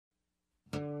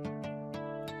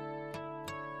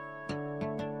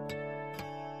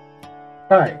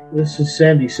Hi, this is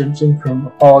Sandy Simpson from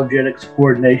Apologetics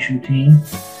Coordination Team.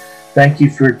 Thank you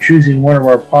for choosing one of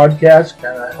our podcasts,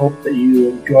 and I hope that you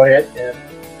enjoy it and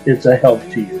it's a help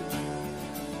to you.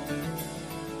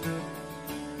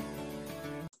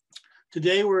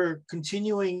 Today we're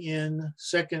continuing in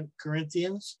 2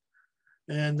 Corinthians,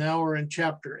 and now we're in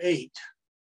chapter 8.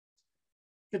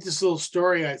 Get this little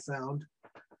story I found.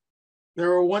 There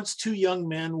were once two young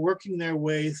men working their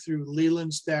way through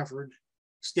Leland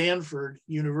Stanford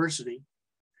University.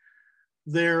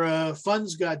 Their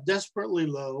funds got desperately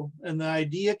low, and the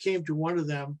idea came to one of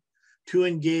them to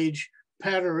engage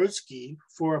Paderewski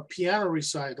for a piano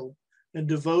recital and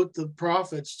devote the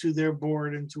profits to their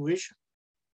board and tuition.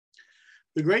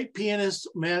 The great pianist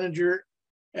manager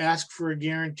asked for a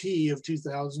guarantee of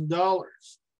 $2,000.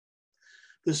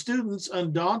 The students,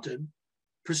 undaunted,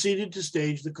 proceeded to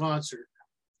stage the concert.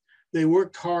 They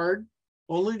worked hard,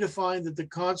 only to find that the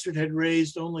concert had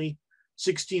raised only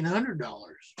 $1,600.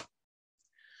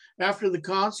 After the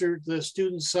concert, the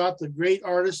students sought the great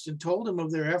artist and told him of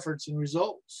their efforts and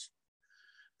results.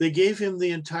 They gave him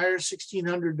the entire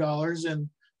 $1,600 and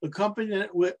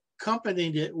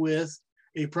accompanied it with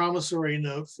a promissory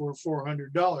note for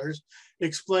 $400,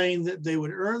 explaining that they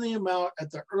would earn the amount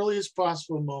at the earliest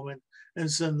possible moment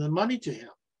and send the money to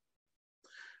him.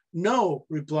 "No,"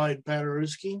 replied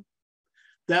Paderewski,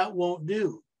 "that won't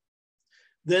do."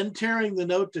 Then, tearing the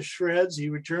note to shreds, he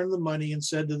returned the money and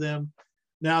said to them,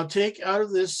 "Now take out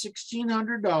of this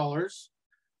 $1,600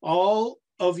 all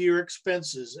of your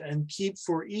expenses and keep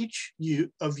for each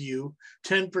of you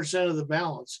 10% of the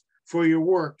balance for your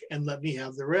work, and let me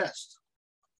have the rest."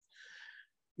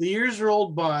 The years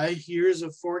rolled by, years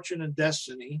of fortune and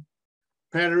destiny.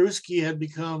 Paderewski had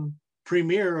become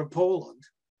premier of Poland.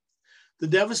 The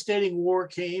devastating war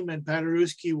came, and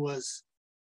Paderewski was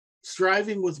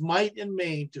striving with might and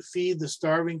main to feed the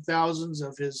starving thousands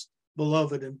of his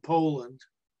beloved in Poland.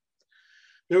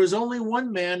 There was only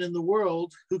one man in the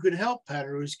world who could help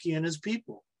Paderewski and his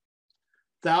people.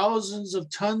 Thousands of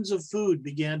tons of food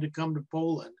began to come to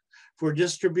Poland for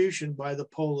distribution by the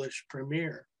Polish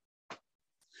premier.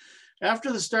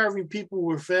 After the starving people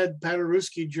were fed,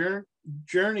 Paderewski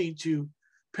journeyed to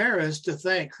Paris to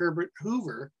thank Herbert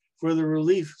Hoover for the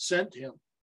relief sent him.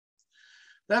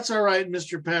 "That's all right,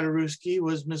 Mr. Paderewski,"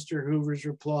 was Mr. Hoover's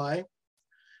reply.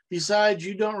 "Besides,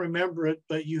 you don't remember it,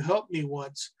 but you helped me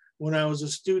once when I was a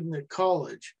student at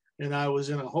college and I was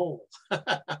in a hole."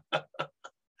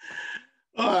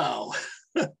 Wow.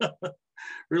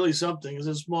 Really something. It's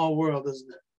a small world,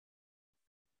 isn't it?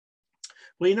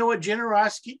 Well, you know what?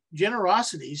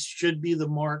 Generosity should be the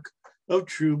mark of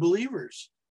true believers.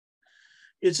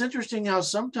 It's interesting how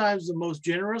sometimes the most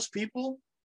generous people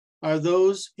are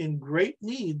those in great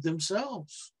need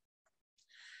themselves.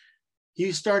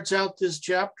 He starts out this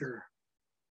chapter,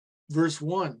 verse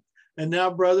 1. "And now,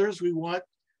 brothers, we want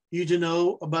you to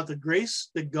know about the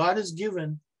grace that God has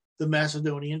given the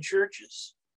Macedonian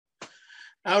churches.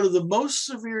 Out of the most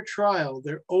severe trial,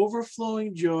 their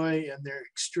overflowing joy and their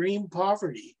extreme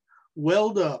poverty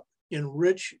welled up in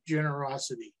rich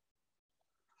generosity.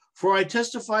 For I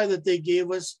testify that they gave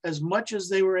us as much as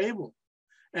they were able,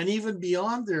 and even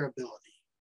beyond their ability.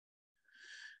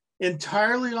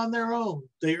 Entirely on their own,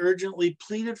 they urgently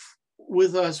pleaded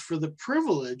with us for the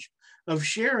privilege of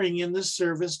sharing in this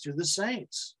service to the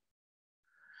saints.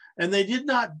 And they did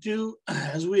not do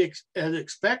as we had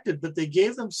expected, but they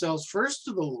gave themselves first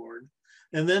to the Lord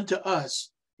and then to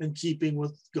us, in keeping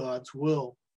with God's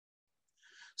will.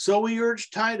 So we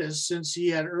urged Titus, since he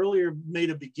had earlier made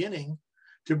a beginning,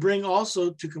 to bring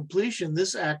also to completion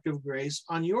this act of grace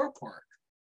on your part.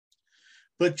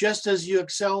 But just as you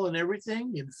excel in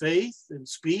everything, in faith, in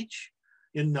speech,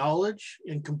 in knowledge,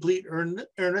 in complete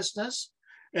earnestness,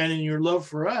 and in your love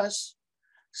for us,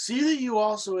 see that you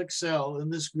also excel in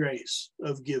this grace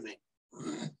of giving."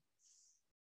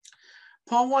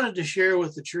 Paul wanted to share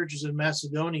with the churches in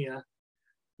Macedonia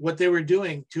what they were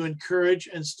doing to encourage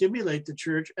and stimulate the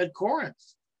church at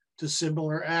Corinth to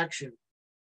similar action.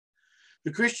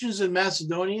 The Christians in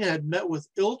Macedonia had met with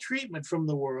ill treatment from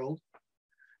the world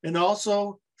and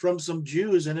also from some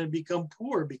Jews, and had become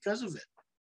poor because of it.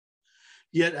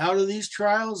 Yet out of these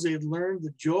trials, they had learned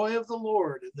the joy of the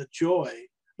Lord and the joy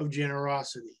of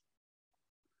generosity.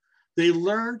 They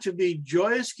learned to be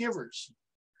joyous givers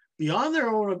beyond their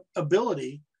own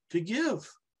ability to give.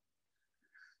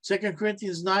 2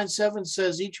 Corinthians 9:7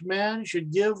 says, "Each man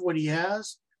should give what he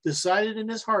has decided in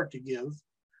his heart to give,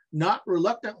 not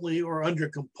reluctantly or under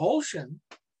compulsion,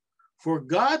 for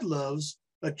God loves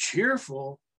a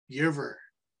cheerful giver."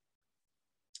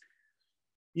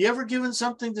 You ever given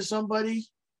something to somebody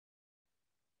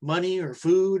money or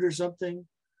food or something,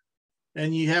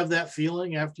 and you have that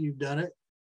feeling after you've done it,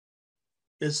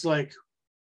 it's like,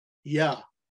 yeah,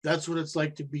 that's what it's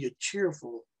like to be a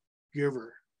cheerful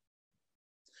giver.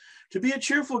 To be a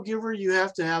cheerful giver, you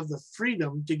have to have the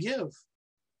freedom to give.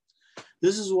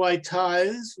 This is why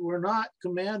tithes were not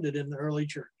commanded in the early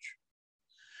church.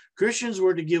 Christians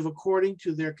were to give according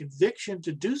to their conviction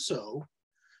to do so,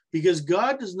 because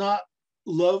God does not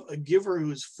love a giver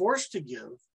who is forced to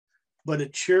give, but a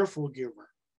cheerful giver.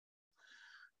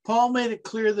 Paul made it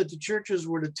clear that the churches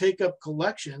were to take up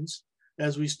collections,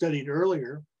 as we studied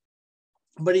earlier,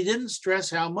 but he didn't stress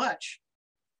how much,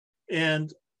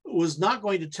 and was not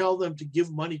going to tell them to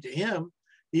give money to him,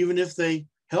 even if they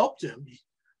helped him,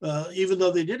 even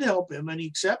though they did help him and he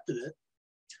accepted it.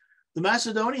 The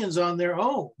Macedonians on their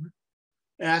own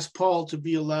asked Paul to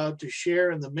be allowed to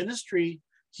share in the ministry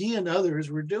he and others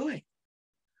were doing.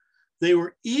 They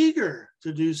were eager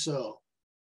to do so.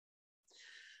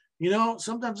 You know,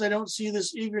 sometimes I don't see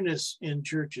this eagerness in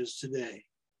churches today.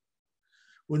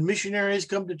 When missionaries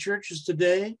come to churches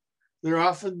today, they're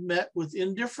often met with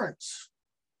indifference.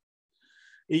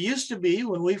 It used to be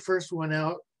when we first went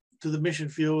out to the mission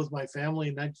field with my family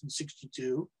in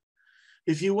 1962,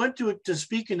 if you went to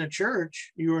speak in a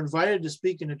church, you were invited to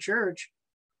speak in a church,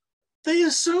 they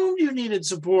assumed you needed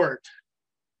support,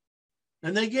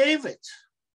 and they gave it.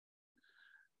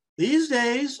 These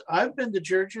days, I've been to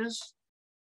churches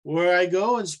where I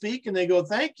go and speak and they go,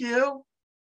 thank you,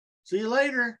 see you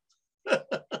later.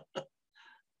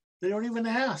 They don't even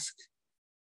ask.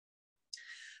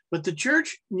 But the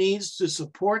church needs to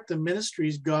support the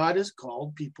ministries God has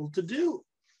called people to do.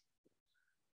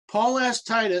 Paul tasked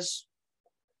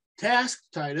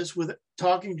Titus with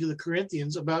talking to the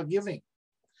Corinthians about giving.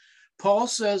 Paul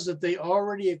says that they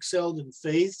already excelled in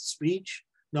faith, speech,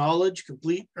 knowledge,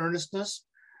 complete earnestness,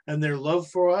 and their love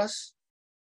for us,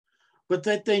 but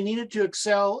that they needed to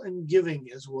excel in giving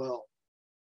as well.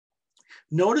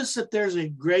 Notice that there's a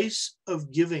grace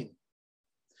of giving.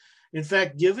 In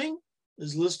fact, giving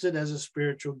is listed as a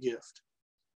spiritual gift.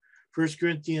 1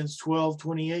 Corinthians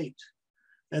 12:28.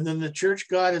 And then the church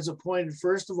God has appointed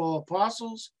first of all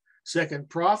apostles, second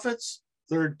prophets,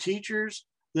 third teachers,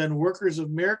 then workers of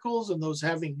miracles, and those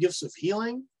having gifts of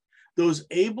healing, those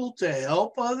able to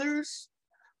help others,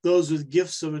 those with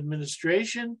gifts of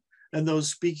administration, and those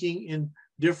speaking in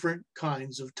different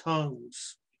kinds of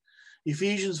tongues.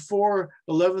 Ephesians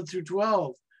 4:11 through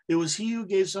 12. It was he who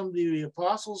gave some to be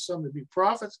apostles, some to be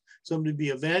prophets, some to be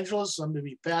evangelists, some to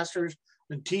be pastors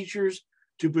and teachers,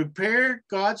 to prepare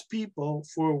God's people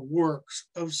for works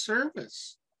of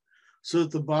service, so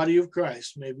that the body of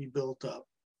Christ may be built up.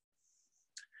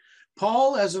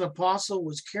 Paul, as an apostle,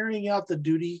 was carrying out the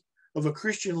duty of a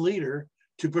Christian leader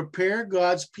to prepare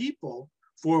God's people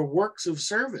for works of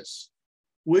service,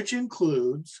 which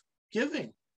includes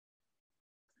giving.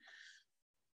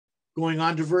 Going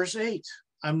on to verse 8,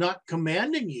 I'm not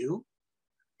commanding you,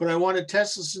 but I want to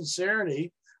test the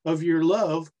sincerity of your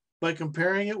love by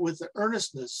comparing it with the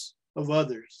earnestness of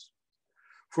others.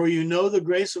 For you know the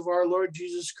grace of our Lord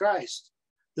Jesus Christ,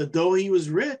 that though he was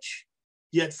rich,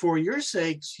 yet for your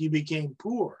sakes he became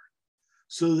poor,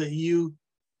 so that you,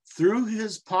 through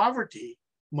his poverty,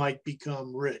 might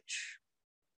become rich.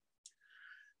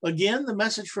 Again, the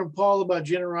message from Paul about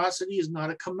generosity is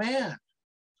not a command.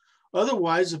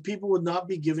 Otherwise, the people would not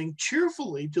be giving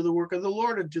cheerfully to the work of the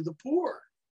Lord and to the poor.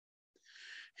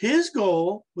 His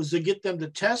goal was to get them to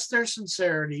test their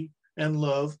sincerity and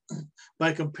love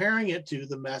by comparing it to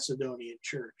the Macedonian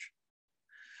church.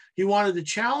 He wanted to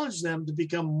challenge them to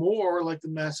become more like the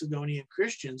Macedonian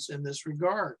Christians in this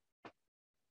regard.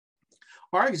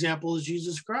 Our example is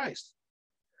Jesus Christ.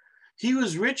 He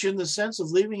was rich in the sense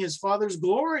of leaving his Father's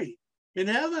glory in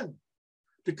heaven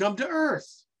to come to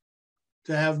earth,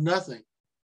 to have nothing,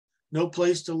 no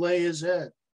place to lay his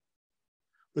head,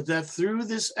 but that through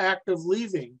this act of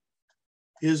leaving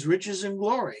his riches and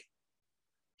glory,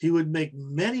 he would make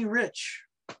many rich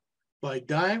by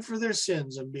dying for their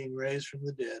sins and being raised from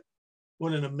the dead.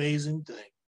 What an amazing thing.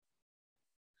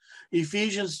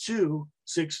 Ephesians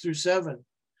 2:6 through 7.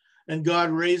 And God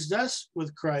raised us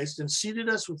with Christ and seated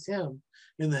us with him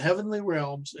in the heavenly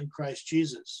realms in Christ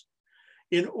Jesus,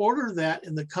 in order that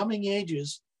in the coming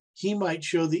ages he might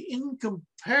show the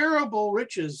incomparable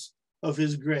riches of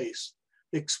his grace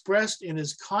expressed in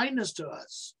his kindness to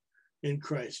us in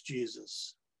Christ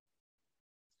Jesus.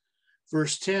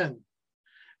 Verse 10,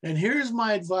 and here's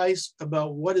my advice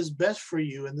about what is best for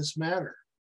you in this matter.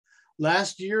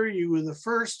 Last year, you were the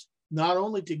first not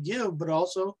only to give, but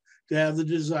also to have the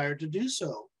desire to do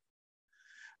so.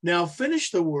 Now finish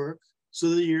the work so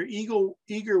that your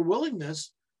eager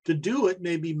willingness to do it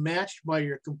may be matched by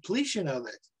your completion of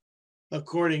it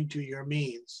according to your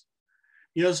means.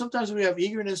 You know, sometimes we have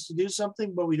eagerness to do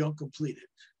something, but we don't complete it.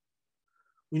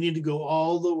 We need to go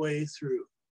all the way through.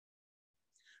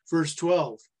 Verse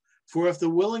 12, for if the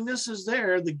willingness is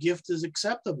there, the gift is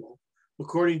acceptable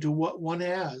according to what one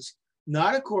has,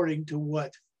 not according to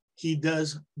what he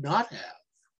does not have.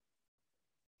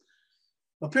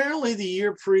 Apparently, the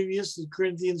year previous, the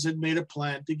Corinthians had made a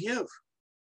plan to give.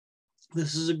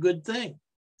 This is a good thing.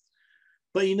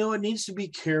 But you know, it needs to be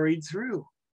carried through.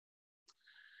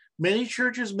 Many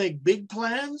churches make big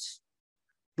plans,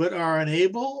 but are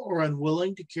unable or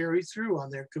unwilling to carry through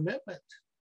on their commitment.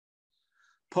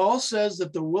 Paul says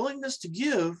that the willingness to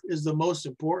give is the most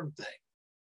important thing.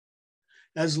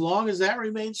 As long as that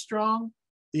remains strong,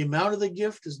 the amount of the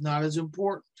gift is not as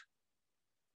important.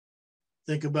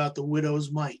 Think about the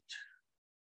widow's mite.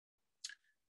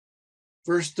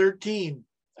 Verse 13,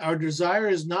 our desire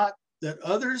is not that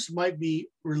others might be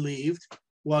relieved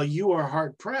while you are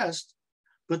hard pressed,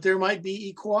 but there might be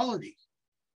equality.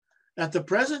 At the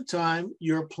present time,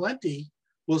 your plenty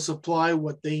will supply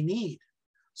what they need,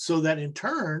 so that in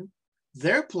turn,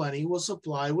 their plenty will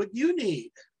supply what you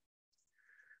need.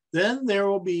 Then there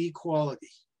will be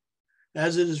equality.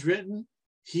 As it is written,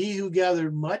 he who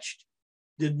gathered much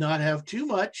did not have too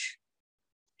much,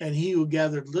 and he who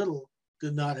gathered little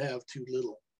did not have too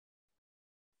little.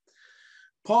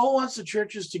 Paul wants the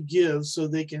churches to give so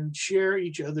they can share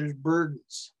each other's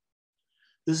burdens.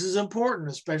 This is important,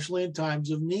 especially in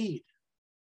times of need.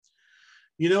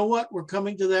 You know what? We're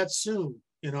coming to that soon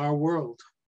in our world.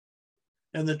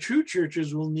 And the true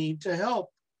churches will need to help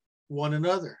one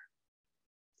another.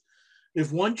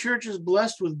 If one church is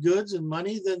blessed with goods and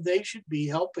money, then they should be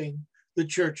helping the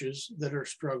churches that are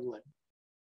struggling.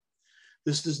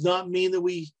 This does not mean that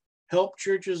we help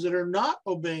churches that are not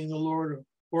obeying the Lord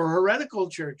or heretical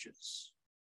churches.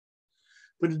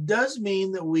 But it does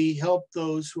mean that we help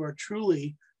those who are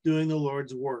truly doing the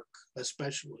Lord's work,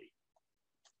 especially.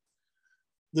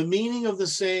 The meaning of the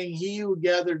saying, he who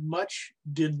gathered much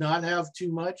did not have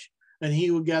too much, and he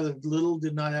who gathered little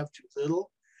did not have too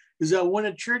little, is that when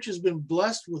a church has been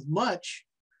blessed with much,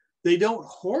 they don't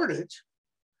hoard it,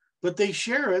 but they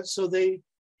share it so they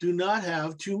do not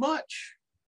have too much,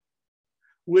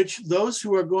 which those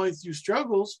who are going through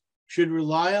struggles should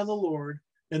rely on the Lord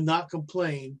and not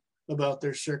complain about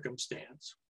their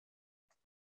circumstance.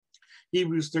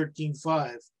 Hebrews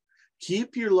 13:5.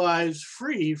 Keep your lives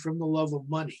free from the love of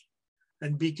money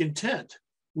and be content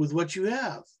with what you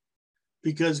have,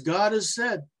 because God has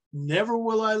said, never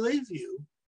will I leave you,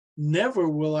 never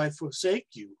will I forsake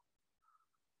you.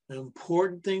 An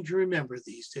important thing to remember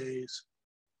these days.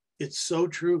 It's so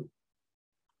true.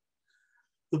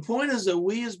 The point is that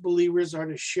we as believers are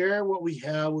to share what we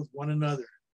have with one another,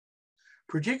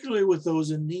 particularly with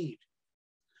those in need.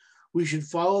 We should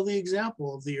follow the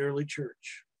example of the early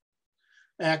church.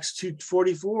 Acts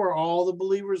 2:44, all the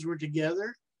believers were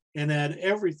together and had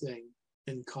everything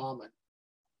in common.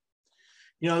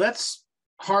 You know, that's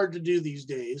hard to do these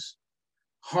days,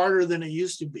 harder than it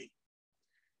used to be.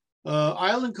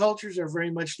 Island cultures are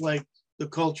very much like the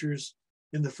cultures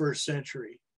in the first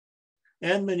century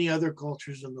and many other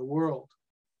cultures in the world.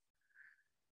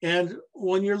 And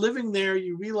when you're living there,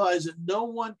 you realize that no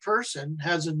one person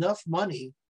has enough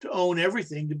money to own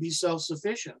everything to be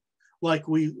self-sufficient, like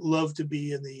we love to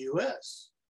be in the US.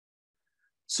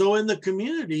 So in the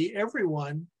community,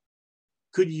 everyone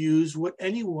could use what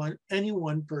any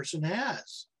one person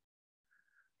has.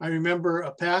 I remember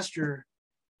a pastor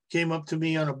came up to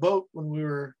me on a boat when we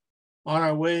were on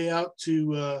our way out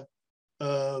to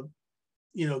go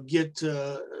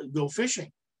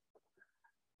fishing,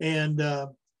 and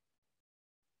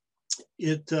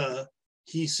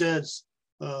he says,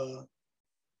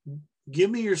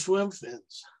 "Give me your swim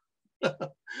fins."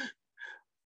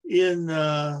 In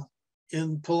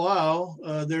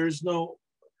Palau, there's no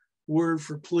word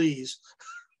for please,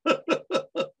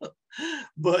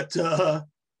 but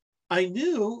I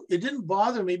knew it didn't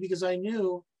bother me because I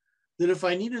knew that if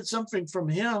I needed something from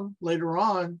him later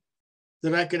on,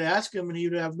 that I could ask him and he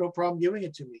would have no problem giving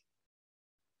it to me.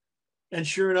 And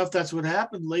sure enough, that's what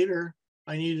happened. Later,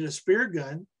 I needed a spear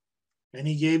gun, and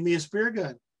he gave me a spear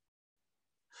gun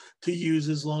to use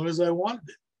as long as I wanted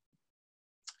it.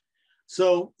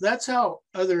 So that's how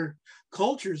other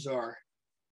cultures are.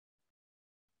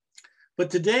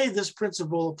 But today, this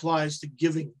principle applies to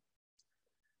giving.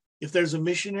 If there's a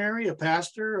missionary, a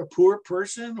pastor, a poor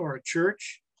person, or a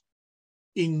church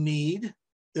in need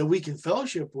that we can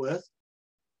fellowship with,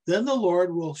 then the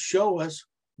Lord will show us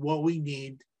what we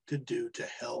need to do to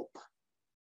help.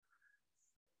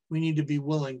 We need to be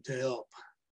willing to help.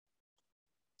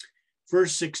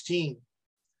 Verse 16,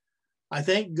 I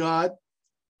thank God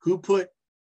who put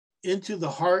into the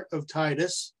heart of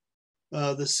Titus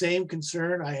the same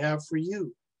concern I have for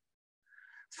you.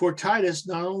 For Titus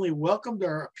not only welcomed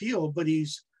our appeal, but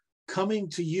he's coming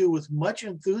to you with much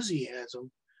enthusiasm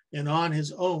and on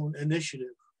his own initiative.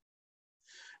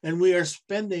 And we are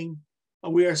sending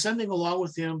along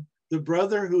with him the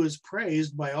brother who is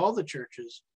praised by all the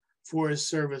churches for his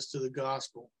service to the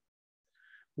gospel.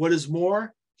 What is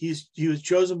more, he was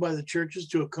chosen by the churches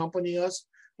to accompany us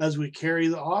as we carry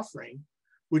the offering,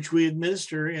 which we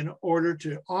administer in order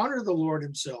to honor the Lord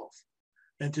himself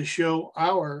and to show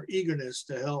our eagerness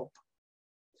to help.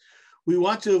 We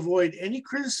want to avoid any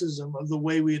criticism of the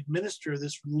way we administer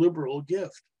this liberal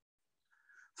gift.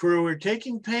 For we're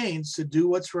taking pains to do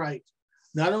what's right,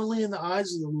 not only in the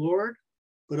eyes of the Lord,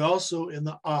 but also in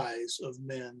the eyes of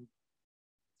men.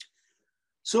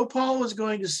 So Paul was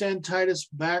going to send Titus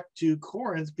back to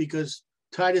Corinth because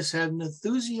Titus had an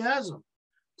enthusiasm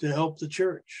to help the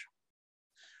church.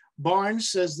 Barnes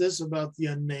says this about the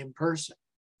unnamed person.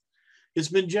 It's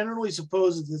been generally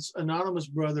supposed that this anonymous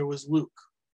brother was Luke.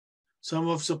 Some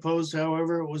have supposed,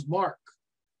 however, it was Mark,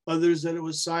 others that it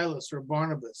was Silas or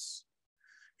Barnabas.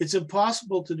 It's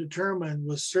impossible to determine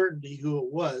with certainty who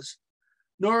it was,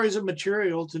 nor is it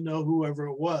material to know whoever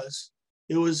it was.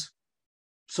 It was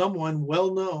someone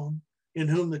well known in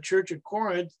whom the church at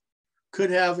Corinth could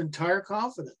have entire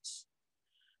confidence.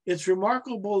 It's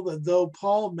remarkable that though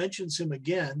Paul mentions him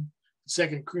again,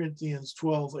 2 Corinthians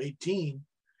 12:18,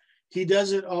 he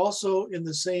does it also in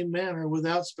the same manner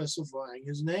without specifying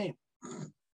his name.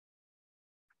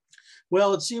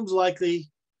 Well, it seems likely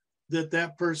that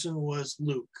that person was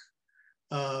Luke,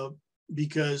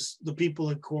 because the people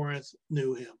in Corinth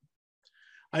knew him.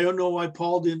 I don't know why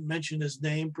Paul didn't mention his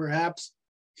name. Perhaps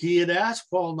he had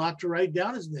asked Paul not to write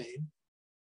down his name.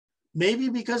 Maybe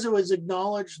because it was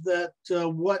acknowledged that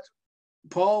what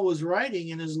Paul was writing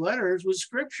in his letters was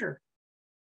scripture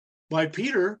by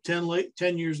Peter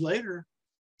 10 years later,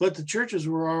 but the churches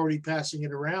were already passing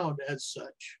it around as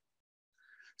such.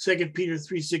 2 Peter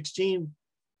 3:16,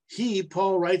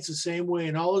 Paul writes the same way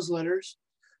in all his letters,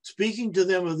 speaking to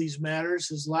them of these matters.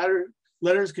 His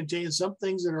letters contain some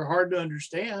things that are hard to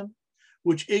understand,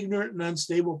 which ignorant and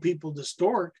unstable people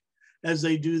distort as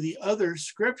they do the other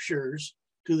scriptures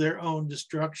to their own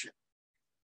destruction.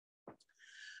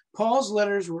 Paul's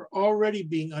letters were already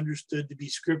being understood to be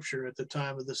scripture at the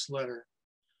time of this letter.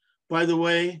 By the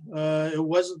way, it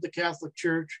wasn't the Catholic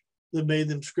Church that made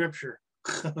them scripture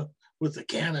with the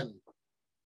canon.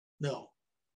 No.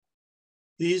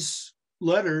 These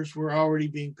letters were already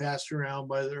being passed around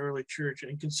by the early church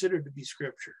and considered to be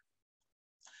scripture.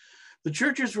 The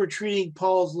churches were treating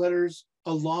Paul's letters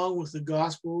along with the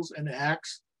Gospels and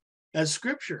Acts as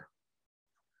scripture.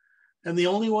 And the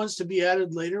only ones to be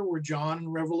added later were John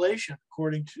and Revelation,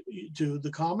 according to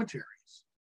the commentaries.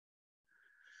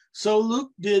 So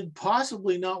Luke did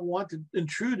possibly not want to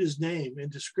intrude his name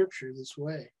into scripture this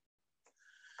way.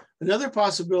 Another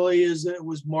possibility is that it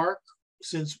was Mark,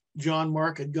 since John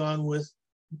Mark had gone with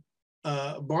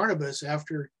Barnabas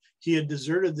after he had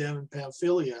deserted them in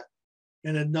Pamphylia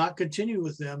and had not continued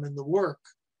with them in the work.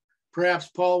 Perhaps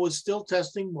Paul was still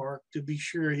testing Mark to be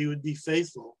sure he would be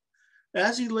faithful,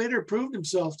 as he later proved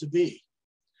himself to be.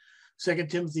 2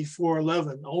 Timothy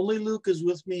 4:11, only Luke is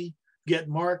with me. Get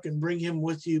Mark and bring him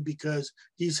with you because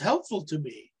he's helpful to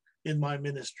me in my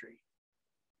ministry.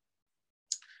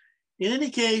 In any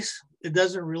case, it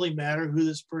doesn't really matter who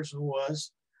this person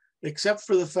was, except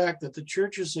for the fact that the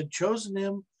churches had chosen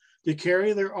him to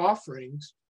carry their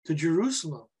offerings to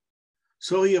Jerusalem.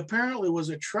 So he apparently was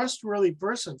a trustworthy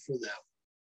person for them.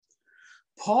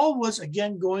 Paul was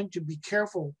again going to be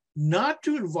careful not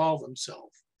to involve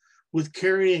himself with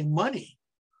carrying money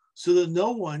so that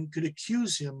no one could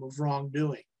accuse him of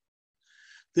wrongdoing.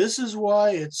 This is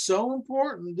why it's so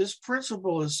important, this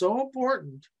principle is so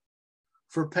important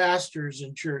for pastors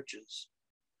and churches.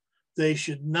 They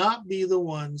should not be the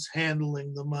ones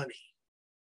handling the money.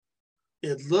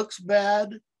 It looks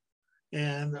bad,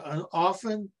 and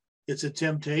often it's a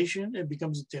temptation. It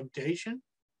becomes a temptation.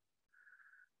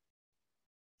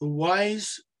 The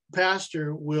wise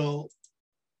pastor will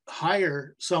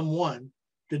hire someone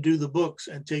to do the books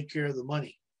and take care of the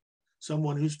money,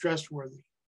 someone who's trustworthy.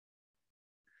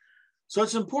 So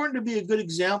it's important to be a good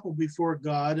example before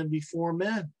God and before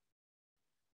men.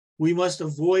 We must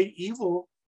avoid evil,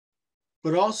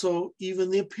 but also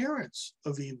even the appearance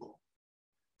of evil.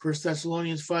 1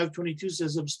 Thessalonians 5:22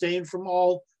 says, abstain from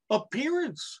all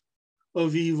appearance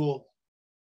of evil.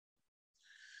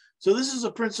 So this is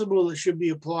a principle that should be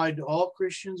applied to all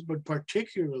Christians, but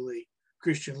particularly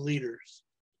Christian leaders.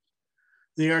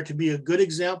 They are to be a good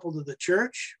example to the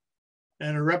church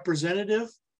and a representative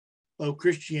of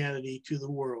Christianity to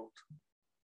the world.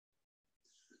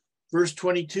 Verse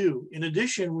 22, in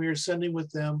addition, we are sending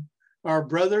with them our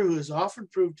brother who has often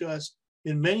proved to us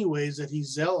in many ways that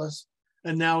he's zealous,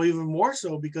 and now even more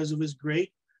so because of his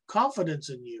great confidence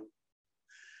in you.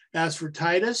 As for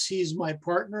Titus, he's my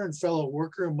partner and fellow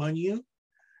worker among you.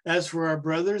 As for our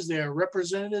brothers, they are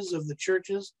representatives of the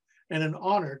churches and an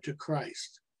honor to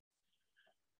Christ.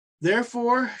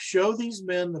 Therefore, show these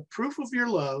men the proof of your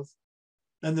love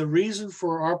and the reason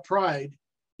for our pride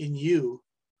in you,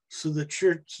 so that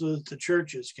the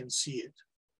churches can see it.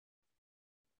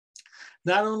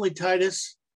 Not only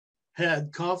Titus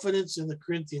had confidence in the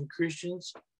Corinthian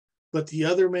Christians, but the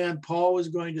other man Paul was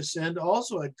going to send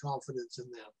also had confidence in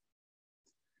them.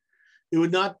 It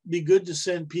would not be good to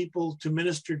send people to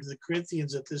minister to the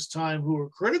Corinthians at this time who were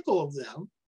critical of them,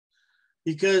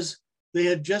 because they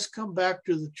had just come back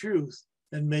to the truth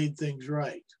and made things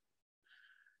right.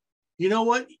 You know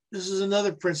what? This is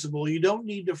another principle. You don't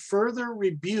need to further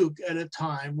rebuke at a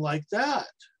time like that.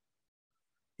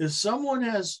 If someone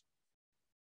has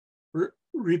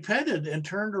repented and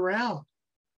turned around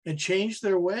and changed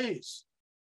their ways,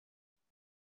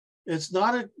 it's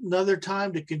not another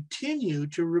time to continue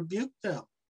to rebuke them.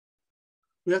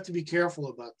 We have to be careful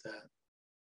about that.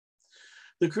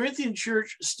 The Corinthian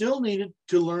church still needed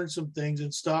to learn some things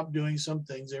and stop doing some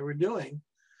things they were doing,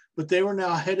 but they were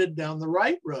now headed down the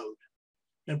right road,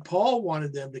 and Paul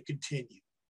wanted them to continue.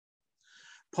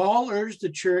 Paul urged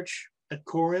the church at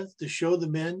Corinth to show the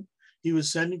men he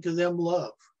was sending to them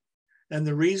love, and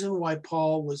the reason why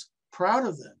Paul was proud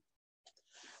of them.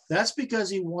 That's because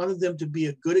he wanted them to be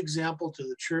a good example to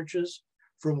the churches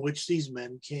from which these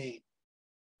men came.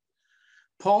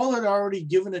 Paul had already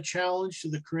given a challenge to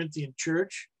the Corinthian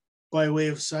church by way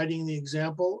of citing the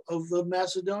example of the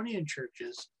Macedonian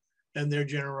churches and their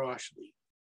generosity.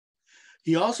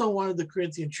 He also wanted the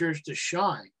Corinthian church to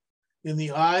shine in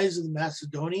the eyes of the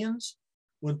Macedonians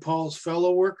when Paul's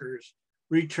fellow workers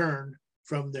returned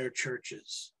from their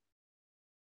churches.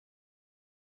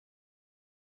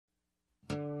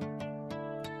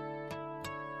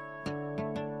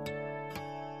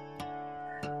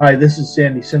 Hi, this is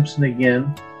Sandy Simpson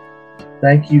again.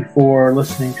 Thank you for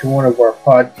listening to one of our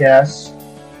podcasts.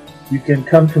 You can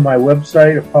come to my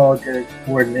website, Apologetics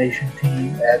Coordination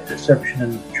Team, at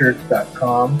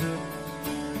deceptioninthechurch.com,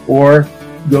 or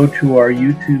go to our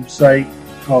YouTube site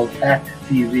called ACT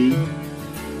TV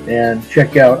and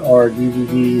check out our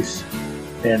DVDs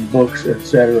and books,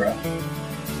 etc.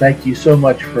 Thank you so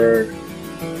much for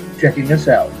checking us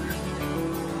out.